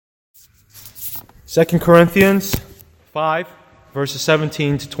2 Corinthians 5, verses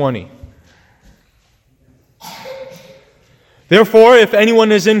 17 to 20. Therefore, if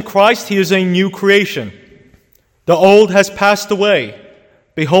anyone is in Christ, he is a new creation. The old has passed away.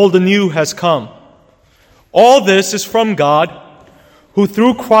 Behold, the new has come. All this is from God, who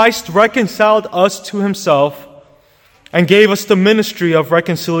through Christ reconciled us to himself and gave us the ministry of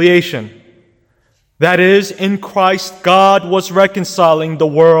reconciliation. That is, in Christ, God was reconciling the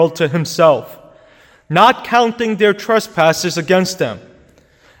world to himself, not counting their trespasses against them,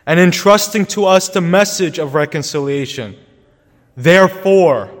 and entrusting to us the message of reconciliation.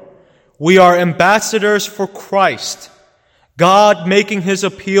 Therefore, we are ambassadors for Christ, God making his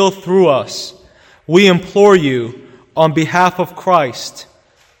appeal through us. We implore you, on behalf of Christ,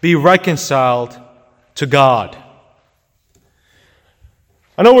 be reconciled to God.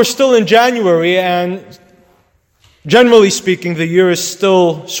 I know we're still in January, and generally speaking, the year is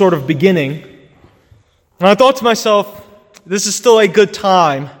still sort of beginning. And I thought to myself, this is still a good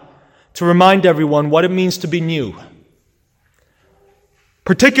time to remind everyone what it means to be new.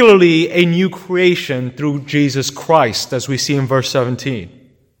 Particularly a new creation through Jesus Christ, as we see in verse 17.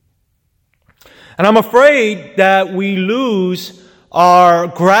 And I'm afraid that we lose our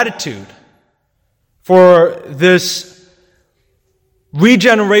gratitude for this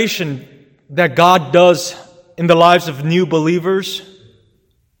regeneration that God does in the lives of new believers.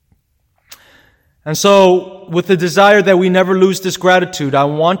 And so, with the desire that we never lose this gratitude, I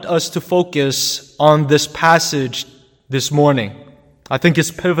want us to focus on this passage this morning. I think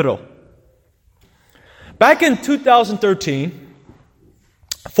it's pivotal. Back in 2013,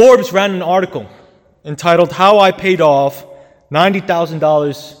 Forbes ran an article entitled "How I Paid Off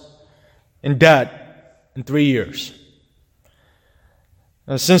 $90,000 in Debt in 3 Years."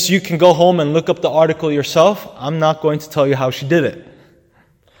 Now, since you can go home and look up the article yourself, I'm not going to tell you how she did it.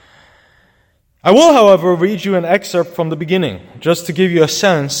 I will, however, read you an excerpt from the beginning, just to give you a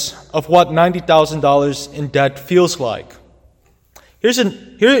sense of what $90,000 in debt feels like.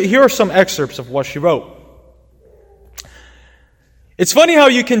 Here are some excerpts of what she wrote. It's funny how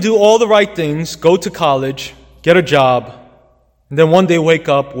you can do all the right things, go to college, get a job, and then one day wake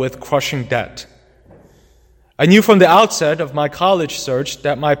up with crushing debt. I knew from the outset of my college search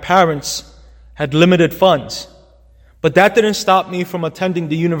that my parents had limited funds, but that didn't stop me from attending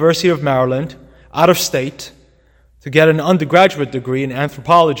the University of Maryland, out of state, to get an undergraduate degree in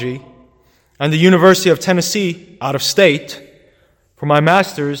anthropology, and the University of Tennessee, out of state, for my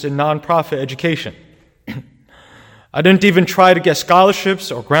master's in nonprofit education. I didn't even try to get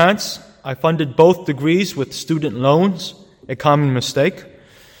scholarships or grants. I funded both degrees with student loans, a common mistake.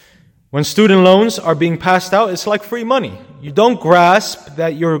 When student loans are being passed out, it's like free money. You don't grasp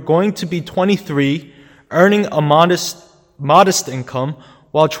that you're going to be 23, earning a modest income,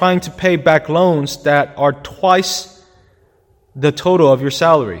 while trying to pay back loans that are twice the total of your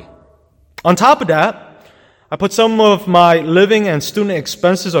salary. On top of that, I put some of my living and student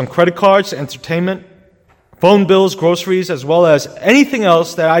expenses on credit cards, entertainment, phone bills, groceries, as well as anything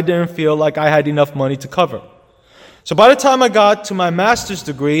else that I didn't feel like I had enough money to cover. So by the time I got to my master's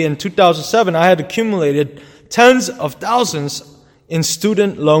degree in 2007, I had accumulated tens of thousands in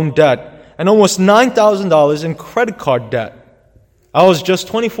student loan debt and almost $9,000 in credit card debt. I was just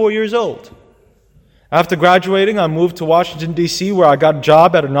 24 years old. After graduating, I moved to Washington, D.C., where I got a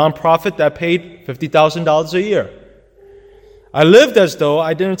job at a nonprofit that paid $50,000 a year. I lived as though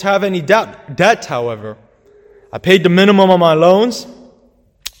I didn't have any debt, however. I paid the minimum on my loans,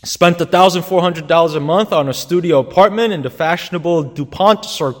 spent $1,400 a month on a studio apartment in the fashionable DuPont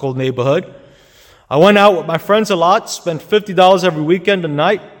Circle neighborhood. I went out with my friends a lot, spent $50 every weekend and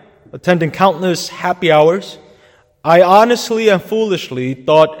night, attending countless happy hours. I honestly and foolishly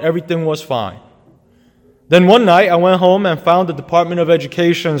thought everything was fine. Then one night, I went home and found the Department of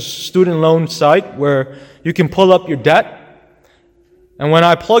Education's student loan site where you can pull up your debt. And when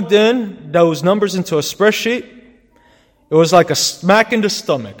I plugged in those numbers into a spreadsheet, it was like a smack in the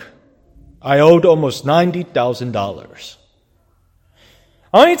stomach. I owed almost $90,000.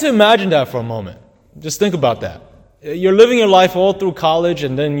 I want you to imagine that for a moment. Just think about that. You're living your life all through college,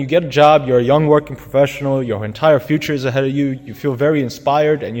 and then you get a job, you're a young working professional, your entire future is ahead of you, you feel very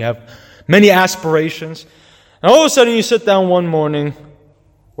inspired, and you have many aspirations. And all of a sudden you sit down one morning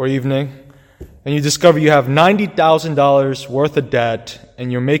or evening, and you discover you have $90,000 worth of debt,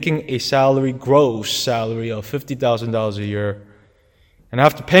 and you're making a gross salary of $50,000 a year. And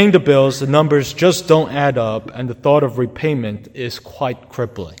after paying the bills, the numbers just don't add up, and the thought of repayment is quite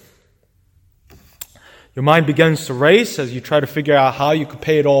crippling. Your mind begins to race as you try to figure out how you could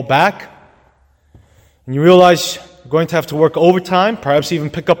pay it all back. And you realize you're going to have to work overtime, perhaps even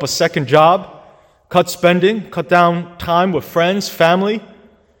pick up a second job cut spending, cut down time with friends, family.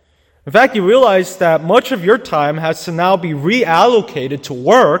 In fact, you realize that much of your time has to now be reallocated to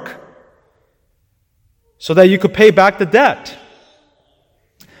work so that you could pay back the debt.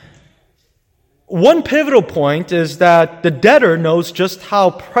 One pivotal point is that the debtor knows just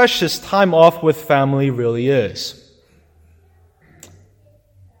how precious time off with family really is.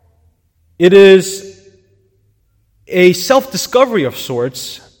 It is a self-discovery of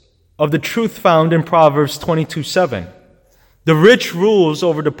sorts of the truth found in Proverbs 22:7. The rich rules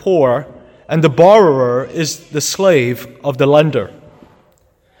over the poor, and the borrower is the slave of the lender.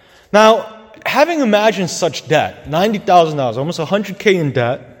 Now, having imagined such debt, $90,000, almost $100K in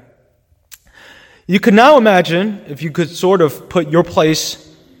debt, you can now imagine, if you could sort of put your place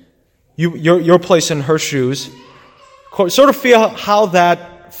in her shoes, sort of feel how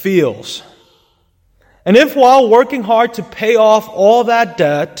that feels. And if while working hard to pay off all that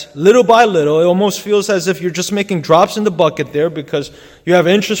debt, little by little, it almost feels as if you're just making drops in the bucket there because you have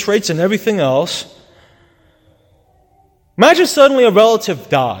interest rates and everything else. Imagine suddenly a relative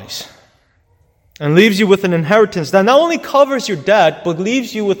dies and leaves you with an inheritance that not only covers your debt, but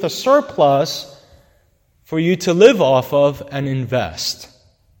leaves you with a surplus for you to live off of and invest.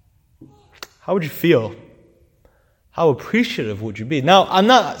 How would you feel? How appreciative would you be? Now, I'm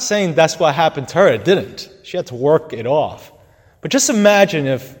not saying that's what happened to her. It didn't. She had to work it off. But just imagine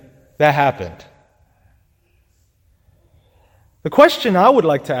if that happened. The question I would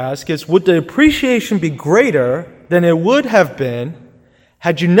like to ask is, would the appreciation be greater than it would have been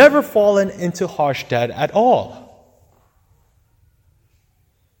had you never fallen into harsh debt at all?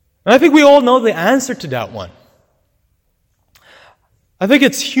 And I think we all know the answer to that one. I think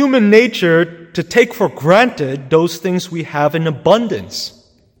it's human nature to take for granted those things we have in abundance.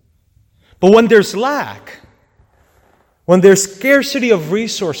 But when there's lack, when there's scarcity of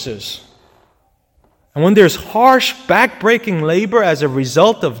resources, and when there's harsh, back-breaking labor as a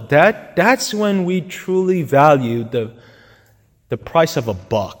result of debt, that's when we truly value the price of a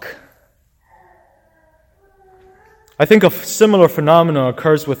buck. I think a similar phenomenon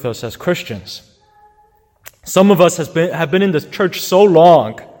occurs with us as Christians. Some of us have been in the church so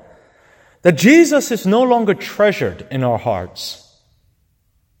long that Jesus is no longer treasured in our hearts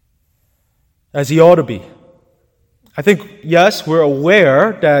as he ought to be. I think, yes, we're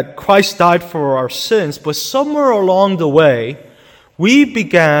aware that Christ died for our sins, but somewhere along the way, we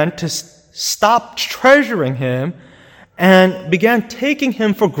began to stop treasuring him and began taking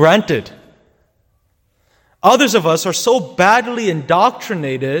him for granted. Others of us are so badly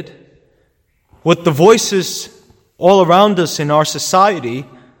indoctrinated with the voices all around us in our society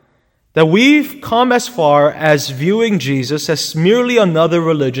that we've come as far as viewing Jesus as merely another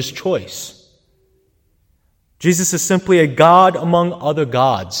religious choice. Jesus is simply a God among other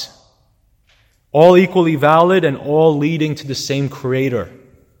gods, all equally valid and all leading to the same Creator.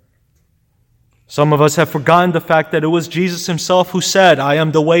 Some of us have forgotten the fact that it was Jesus himself who said, "I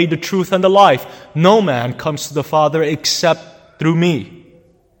am the way, the truth, and the life. No man comes to the Father except through me."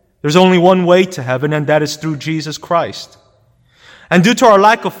 There's only one way to heaven, and that is through Jesus Christ. And due to our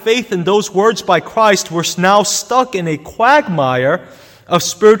lack of faith in those words by Christ, we're now stuck in a quagmire of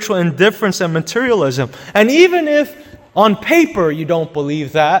spiritual indifference and materialism. And even if on paper you don't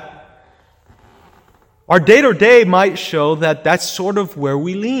believe that, our day-to-day might show that that's sort of where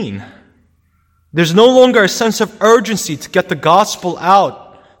we lean. There's no longer a sense of urgency to get the gospel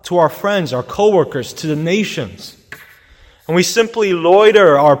out to our friends, our coworkers, to the nations. And we simply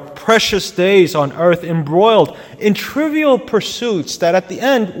loiter our precious days on earth embroiled in trivial pursuits that at the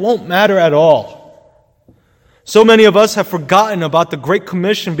end won't matter at all. So many of us have forgotten about the Great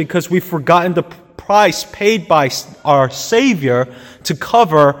Commission because we've forgotten the price paid by our Savior to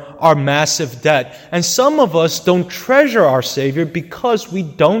cover our massive debt. And some of us don't treasure our Savior because we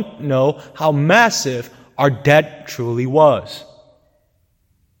don't know how massive our debt truly was.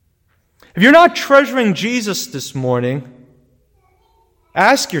 If you're not treasuring Jesus this morning,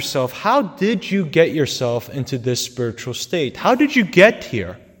 ask yourself, how did you get yourself into this spiritual state? How did you get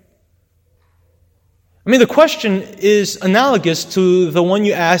here? I mean, the question is analogous to the one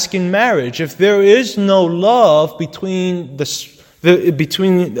you ask in marriage. If there is no love between the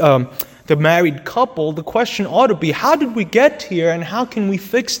married couple, the question ought to be, how did we get here and how can we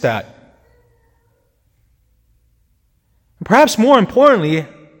fix that? Perhaps more importantly,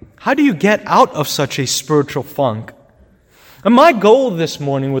 how do you get out of such a spiritual funk? And my goal this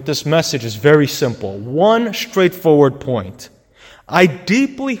morning with this message is very simple. One straightforward point. I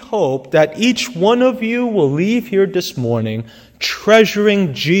deeply hope that each one of you will leave here this morning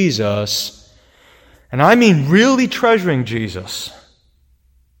treasuring Jesus. And I mean really treasuring Jesus.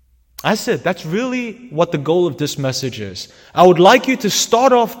 That's it. That's really what the goal of this message is. I would like you to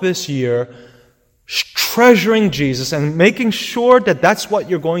start off this year treasuring Jesus and making sure that that's what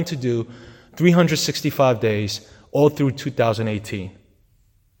you're going to do 365 days all through 2018.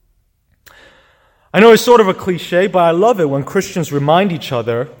 I know it's sort of a cliche, but I love it when Christians remind each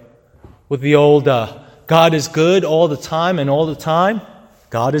other with the old, God is good all the time, and all the time,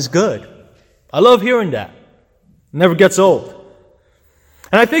 God is good. I love hearing that. It never gets old.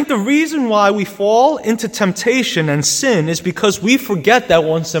 And I think the reason why we fall into temptation and sin is because we forget that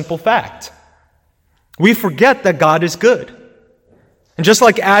one simple fact. We forget that God is good. And just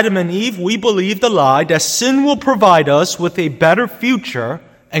like Adam and Eve, we believe the lie that sin will provide us with a better future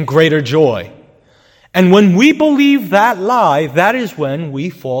and greater joy. And when we believe that lie, that is when we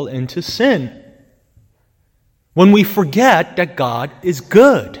fall into sin. When we forget that God is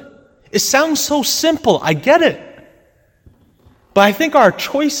good. It sounds so simple, I get it. But I think our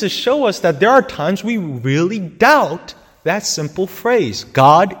choices show us that there are times we really doubt that simple phrase,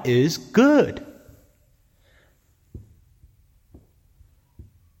 God is good.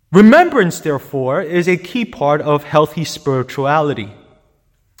 Remembrance, therefore, is a key part of healthy spirituality.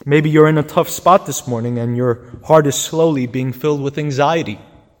 Maybe you're in a tough spot this morning and your heart is slowly being filled with anxiety.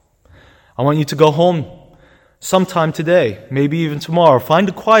 I want you to go home sometime today, maybe even tomorrow. Find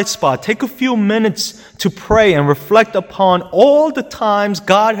a quiet spot. Take a few minutes to pray and reflect upon all the times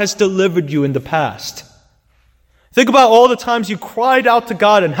God has delivered you in the past. Think about all the times you cried out to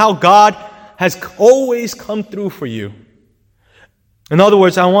God and how God has always come through for you. In other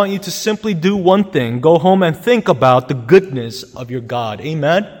words, I want you to simply do one thing. Go home and think about the goodness of your God.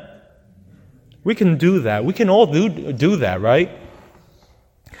 Amen? We can do that. We can all do that, right?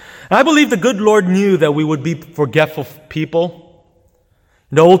 And I believe the good Lord knew that we would be forgetful people.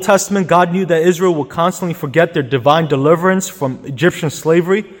 In the Old Testament, God knew that Israel would constantly forget their divine deliverance from Egyptian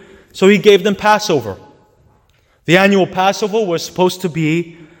slavery, so He gave them Passover. The annual Passover was supposed to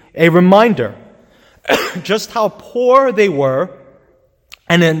be a reminder just how poor they were,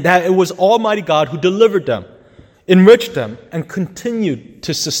 and then that it was Almighty God who delivered them, enriched them, and continued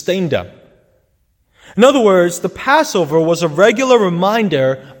to sustain them. In other words, the Passover was a regular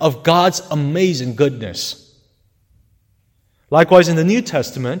reminder of God's amazing goodness. Likewise, in the New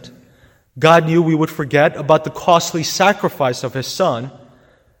Testament, God knew we would forget about the costly sacrifice of His Son,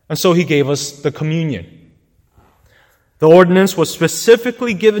 and so He gave us the communion. The ordinance was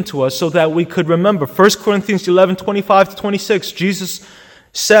specifically given to us so that we could remember. 1 Corinthians 11:25-26, Jesus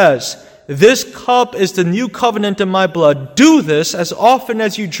says, "This cup is the new covenant in my blood. Do this as often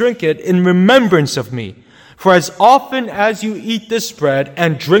as you drink it in remembrance of me. For as often as you eat this bread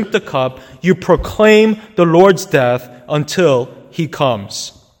and drink the cup, you proclaim the Lord's death until He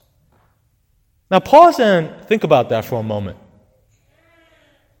comes." Now pause and think about that for a moment.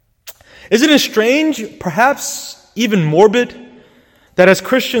 Isn't it strange, perhaps even morbid, that as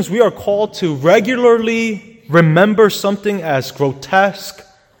Christians we are called to regularly remember something as grotesque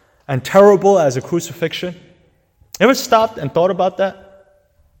and terrible as a crucifixion? Ever stopped and thought about that?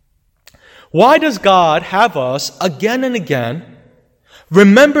 Why does God have us again and again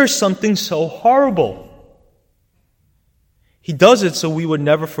remember something so horrible? He does it so we would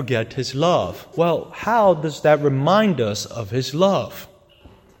never forget His love. Well, how does that remind us of His love?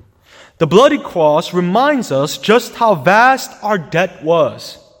 The bloody cross reminds us just how vast our debt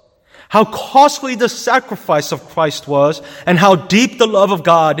was, how costly the sacrifice of Christ was, and how deep the love of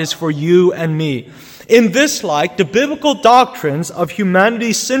God is for you and me. In this light, the biblical doctrines of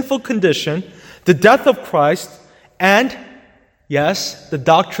humanity's sinful condition, the death of Christ, and, yes, the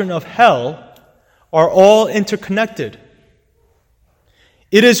doctrine of hell are all interconnected.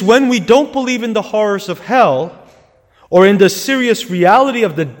 It is when we don't believe in the horrors of hell or in the serious reality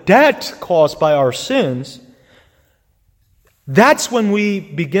of the debt caused by our sins, that's when we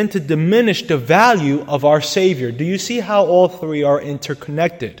begin to diminish the value of our Savior. Do you see how all three are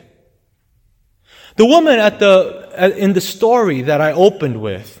interconnected? The woman in the story that I opened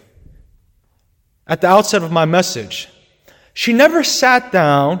with, at the outset of my message, she never sat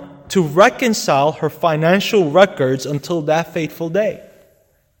down to reconcile her financial records until that fateful day,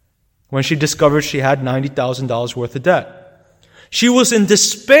 when she discovered she had $90,000 worth of debt. She was in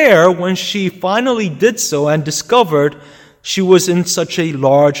despair when she finally did so and discovered she was in such a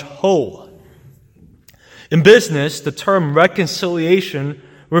large hole. In business, the term reconciliation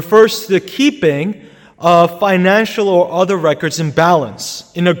refers to the keeping of financial or other records in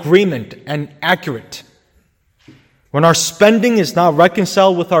balance, in agreement, and accurate. When our spending is not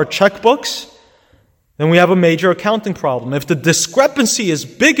reconciled with our checkbooks, then we have a major accounting problem. If the discrepancy is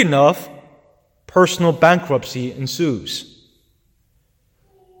big enough, personal bankruptcy ensues.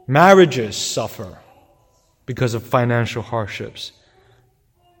 Marriages suffer because of financial hardships.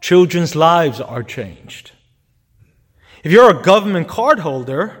 Children's lives are changed. If you're a government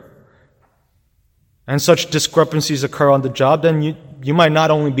cardholder and such discrepancies occur on the job, then you might not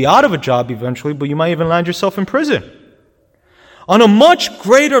only be out of a job eventually, but you might even land yourself in prison. On a much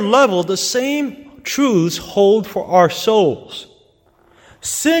greater level, the same truths hold for our souls.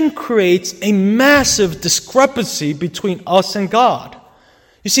 Sin creates a massive discrepancy between us and God.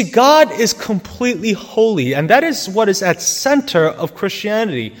 You see, God is completely holy, and that is what is at center of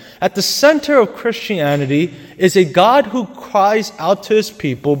Christianity. At the center of Christianity is a God who cries out to His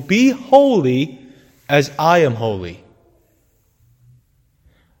people, "Be holy as I am holy."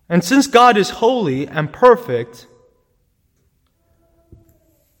 And since God is holy and perfect,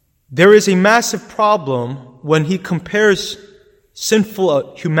 there is a massive problem when He compares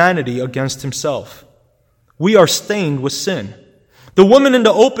sinful humanity against Himself. We are stained with sin. The woman in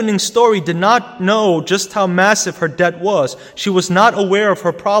the opening story did not know just how massive her debt was. She was not aware of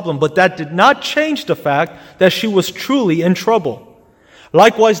her problem, but that did not change the fact that she was truly in trouble.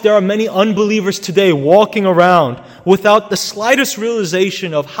 Likewise, there are many unbelievers today walking around without the slightest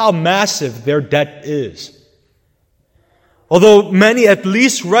realization of how massive their debt is. Although many at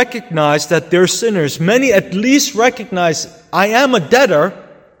least recognize that they're sinners, many at least recognize, I am a debtor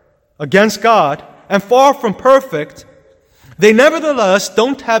against God and far from perfect, they nevertheless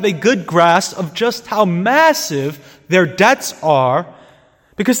don't have a good grasp of just how massive their debts are,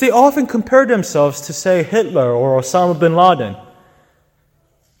 because they often compare themselves to, say, Hitler or Osama bin Laden.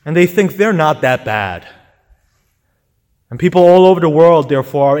 And they think they're not that bad. And people all over the world,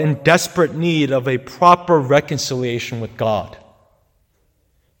 therefore, are in desperate need of a proper reconciliation with God.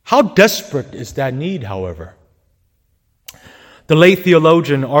 How desperate is that need, however? The late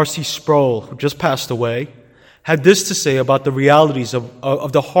theologian R.C. Sproul, who just passed away, had this to say about the realities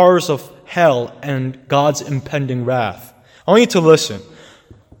of the horrors of hell and God's impending wrath. I want you to listen.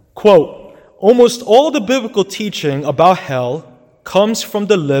 Quote, "Almost all the biblical teaching about hell comes from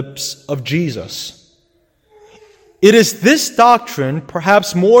the lips of Jesus. It is this doctrine,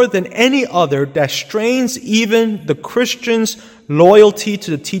 perhaps more than any other, that strains even the Christian's loyalty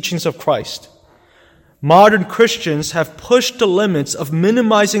to the teachings of Christ. Modern Christians have pushed the limits of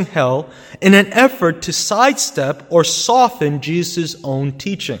minimizing hell in an effort to sidestep or soften Jesus' own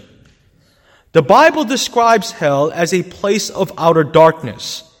teaching. The Bible describes hell as a place of outer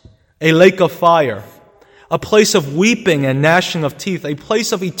darkness, a lake of fire, a place of weeping and gnashing of teeth, a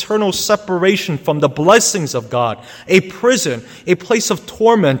place of eternal separation from the blessings of God, a prison, a place of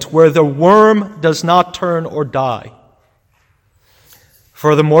torment where the worm does not turn or die.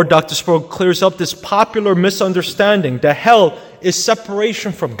 Furthermore, Dr. Sproul clears up this popular misunderstanding that hell is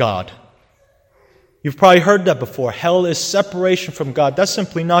separation from God. You've probably heard that before. Hell is separation from God. That's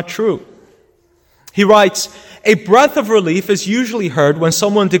simply not true. He writes, "A breath of relief is usually heard when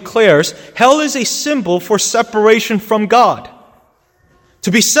someone declares hell is a symbol for separation from God. To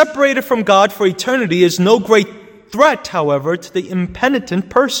be separated from God for eternity is no great threat, however, to the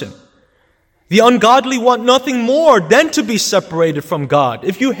impenitent person. The ungodly want nothing more than to be separated from God.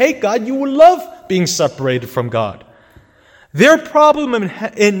 If you hate God, you will love being separated from God. Their problem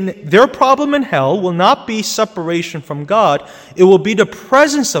in hell will not be separation from God. It will be the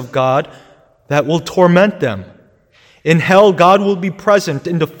presence of God that will torment them. In hell, God will be present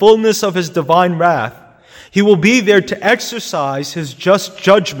in the fullness of His divine wrath. He will be there to exercise His just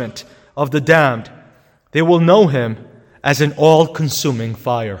judgment of the damned. They will know Him as an all-consuming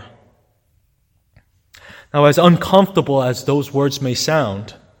fire." Now, as uncomfortable as those words may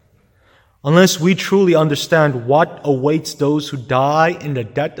sound, unless we truly understand what awaits those who die in the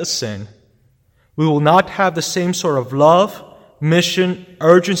debt of sin, we will not have the same sort of love, mission,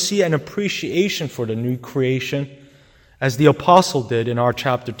 urgency, and appreciation for the new creation as the apostle did in our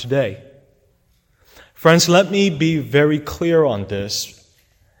chapter today. Friends, let me be very clear on this.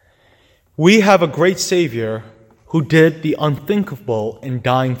 We have a great Savior who did the unthinkable in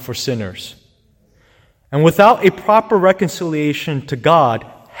dying for sinners. And without a proper reconciliation to God,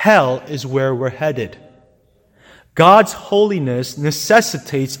 hell is where we're headed. God's holiness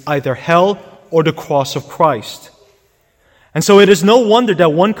necessitates either hell or the cross of Christ. And so it is no wonder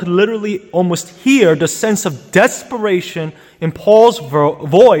that one could literally almost hear the sense of desperation in Paul's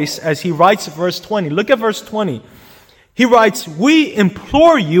voice as he writes verse 20. Look at verse 20. He writes, "We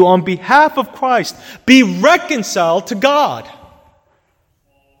implore you on behalf of Christ, be reconciled to God."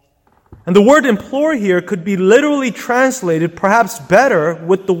 And the word implore here could be literally translated perhaps better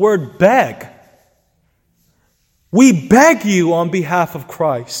with the word beg. We beg you on behalf of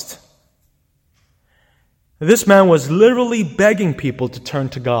Christ. This man was literally begging people to turn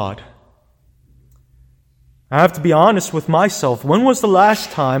to God. I have to be honest with myself. When was the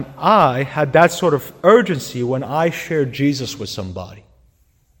last time I had that sort of urgency when I shared Jesus with somebody?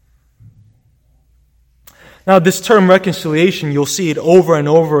 Now, this term reconciliation, you'll see it over and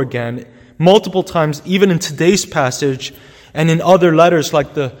over again, multiple times, even in today's passage and in other letters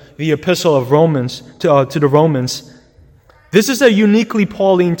like the epistle of Romans to the Romans. This is a uniquely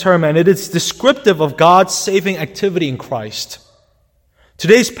Pauline term, and it is descriptive of God's saving activity in Christ.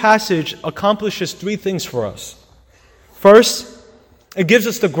 Today's passage accomplishes three things for us. First, it gives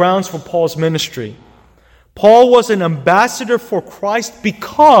us the grounds for Paul's ministry. Paul was an ambassador for Christ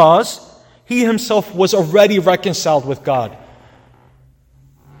because he himself was already reconciled with God.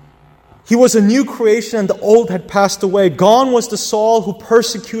 He was a new creation and the old had passed away. Gone was the Saul who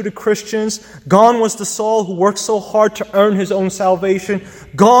persecuted Christians. Gone was the Saul who worked so hard to earn his own salvation.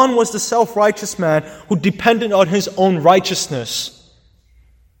 Gone was the self-righteous man who depended on his own righteousness.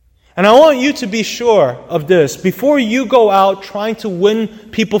 And I want you to be sure of this. Before you go out trying to win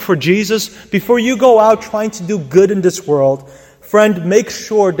people for Jesus, before you go out trying to do good in this world, friend, make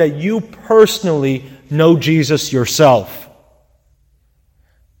sure that you personally know Jesus yourself.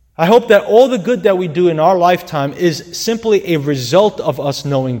 I hope that all the good that we do in our lifetime is simply a result of us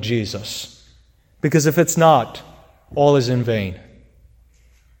knowing Jesus. Because if it's not, all is in vain.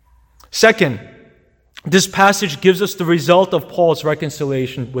 Second, this passage gives us the result of Paul's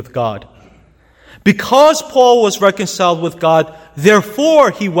reconciliation with God. Because Paul was reconciled with God,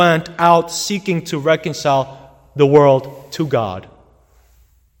 therefore he went out seeking to reconcile the world to God.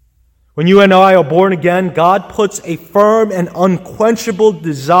 When you and I are born again, God puts a firm and unquenchable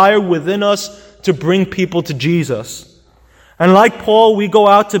desire within us to bring people to Jesus. And like Paul, we go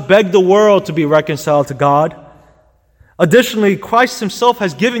out to beg the world to be reconciled to God. Additionally, Christ himself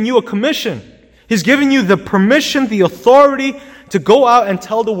has given you a commission. He's given you the permission, the authority to go out and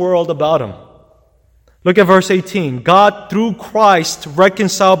tell the world about him. Look at verse 18. God, through Christ,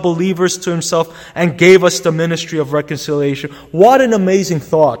 reconciled believers to himself and gave us the ministry of reconciliation. What an amazing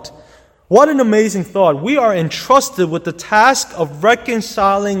thought. What an amazing thought. We are entrusted with the task of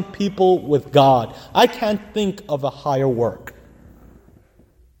reconciling people with God. I can't think of a higher work.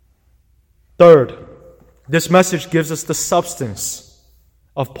 Third, this message gives us the substance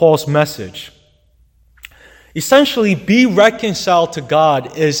of Paul's message. Essentially, be reconciled to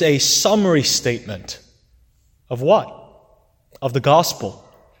God is a summary statement of what? Of the gospel.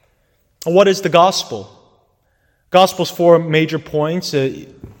 And what is the gospel? Gospel's 4 major points.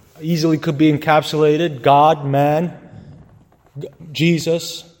 Easily could be encapsulated: God, man,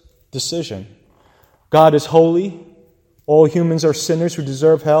 Jesus, decision. God is holy. All humans are sinners who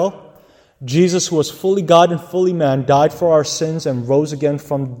deserve hell. Jesus, who was fully God and fully man, died for our sins and rose again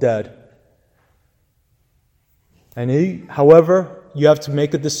from the dead. And however, you have to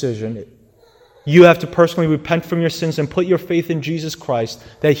make a decision. You have to personally repent from your sins and put your faith in Jesus Christ,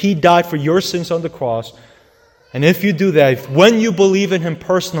 that he died for your sins on the cross. And if you do that, when you believe in him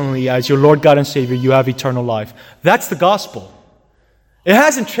personally as your Lord, God, and Savior, you have eternal life. That's the gospel. It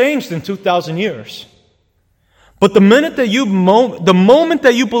hasn't changed in 2,000 years. But the moment that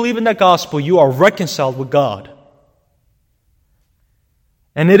you believe in that gospel, you are reconciled with God.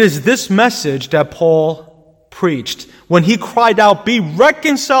 And it is this message that Paul preached. When he cried out, "Be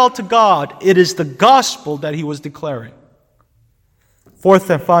reconciled to God," it is the gospel that he was declaring. Fourth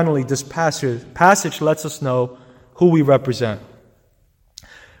and finally, this passage lets us know who we represent.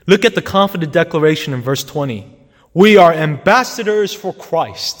 Look at the confident declaration in verse 20. We are ambassadors for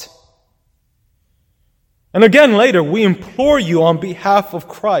Christ. And again later, we implore you on behalf of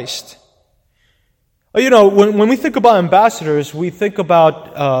Christ. When we think about ambassadors, we think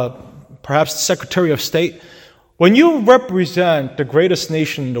about perhaps the Secretary of State. When you represent the greatest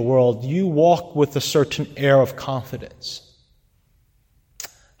nation in the world, you walk with a certain air of confidence.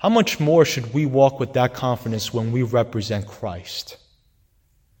 How much more should we walk with that confidence when we represent Christ?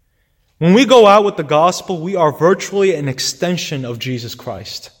 When we go out with the gospel, we are virtually an extension of Jesus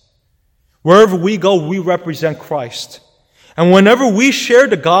Christ. Wherever we go, we represent Christ. And whenever we share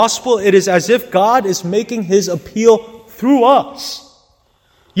the gospel, it is as if God is making his appeal through us.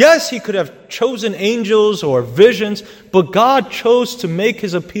 Yes, he could have chosen angels or visions, but God chose to make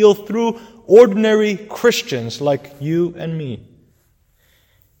his appeal through ordinary Christians like you and me.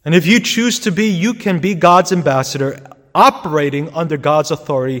 And if you choose to be, you can be God's ambassador, operating under God's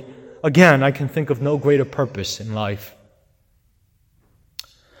authority. Again, I can think of no greater purpose in life.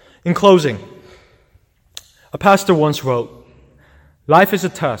 In closing, a pastor once wrote, "Life is a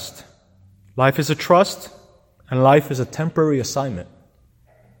test, life is a trust, and life is a temporary assignment."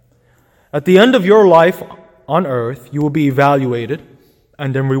 At the end of your life, on earth, you will be evaluated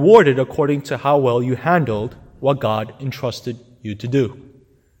and then rewarded according to how well you handled what God entrusted you to do.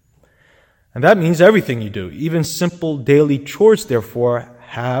 And that means everything you do, even simple daily chores, therefore,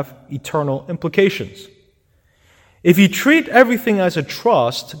 have eternal implications. If you treat everything as a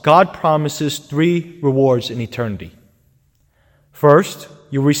trust, God promises 3 rewards in eternity. First,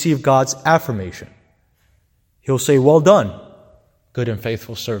 you'll receive God's affirmation. He'll say, "Well done, good and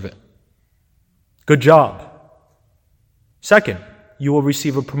faithful servant. Good job." Second, you will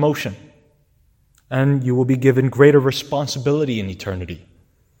receive a promotion, and you will be given greater responsibility in eternity.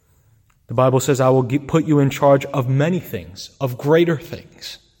 The Bible says, "I will put you in charge of many things, of greater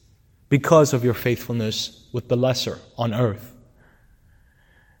things, because of your faithfulness with the lesser on earth."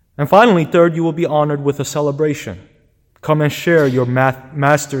 And finally, third, you will be honored with a celebration. Come and share your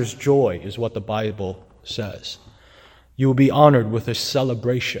master's joy, is what the Bible says. You will be honored with a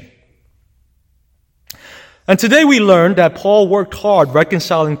celebration. And today we learned that Paul worked hard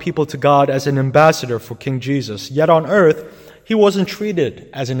reconciling people to God as an ambassador for King Jesus. Yet on earth, he wasn't treated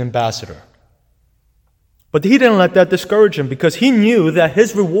as an ambassador. But he didn't let that discourage him, because he knew that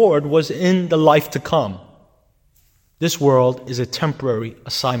his reward was in the life to come. This world is a temporary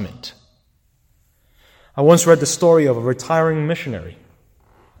assignment. I once read the story of a retiring missionary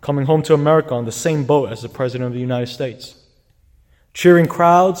coming home to America on the same boat as the President of the United States. Cheering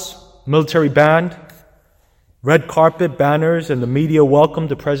crowds, military band, red carpet, banners, and the media welcomed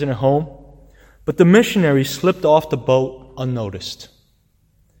the President home. But the missionary slipped off the boat unnoticed.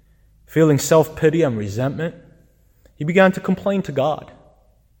 Feeling self-pity and resentment, he began to complain to God.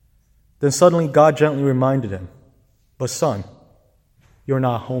 Then suddenly God gently reminded him, "But son, you're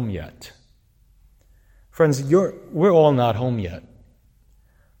not home yet." Friends, we're all not home yet.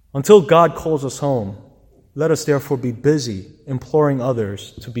 Until God calls us home, let us therefore be busy imploring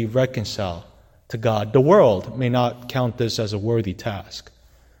others to be reconciled to God. The world may not count this as a worthy task,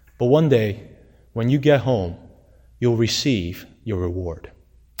 but one day, when you get home, you'll receive your reward.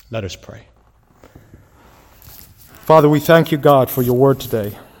 Let us pray. Father, we thank you, God, for your word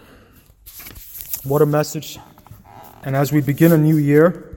today. What a message. And as we begin a new year,